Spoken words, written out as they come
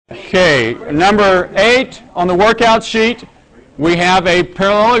Okay, number 8 on the workout sheet, we have a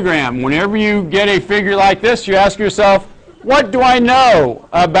parallelogram. Whenever you get a figure like this, you ask yourself, what do I know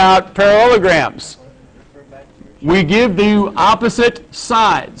about parallelograms? We give you opposite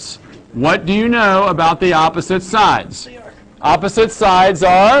sides. What do you know about the opposite sides? Opposite sides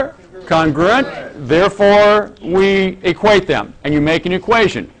are congruent, therefore we equate them, and you make an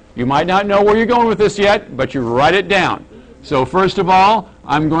equation. You might not know where you're going with this yet, but you write it down. So first of all,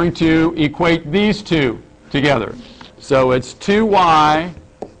 I'm going to equate these two together. So it's 2y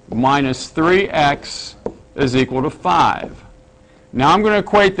minus 3x is equal to 5. Now I'm going to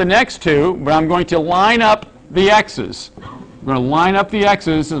equate the next two, but I'm going to line up the x's. I'm going to line up the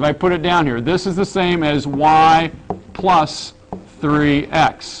x's as I put it down here. This is the same as y plus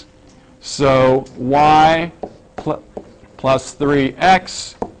 3x. So y plus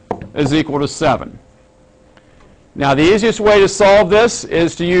 3x is equal to 7. Now the easiest way to solve this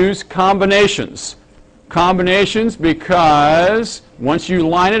is to use combinations. Combinations because once you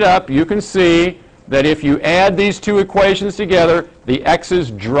line it up, you can see that if you add these two equations together, the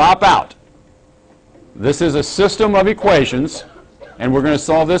x's drop out. This is a system of equations, and we're going to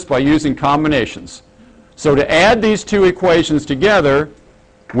solve this by using combinations. So to add these two equations together,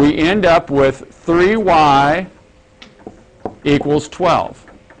 we end up with 3y equals 12.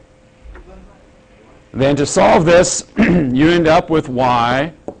 Then to solve this, you end up with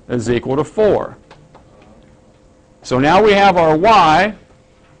y is equal to 4. So now we have our y,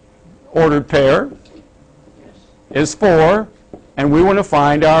 ordered pair, is 4, and we want to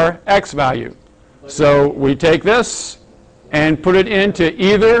find our x value. So we take this and put it into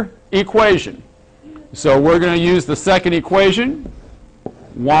either equation. So we're going to use the second equation,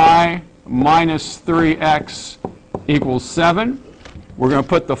 y minus 3x equals 7. We're going to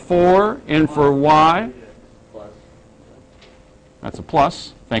put the 4 in for y. That's a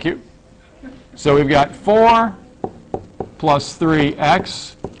plus. Thank you. So we've got 4 plus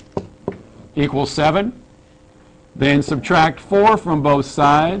 3x equals 7. Then subtract 4 from both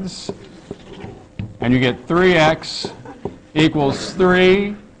sides, and you get 3x equals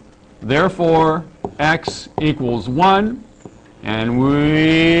 3. Therefore, x equals 1. And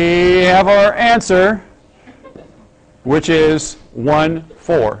we have our answer, which is 1,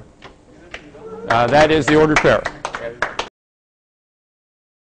 4. That is the ordered pair.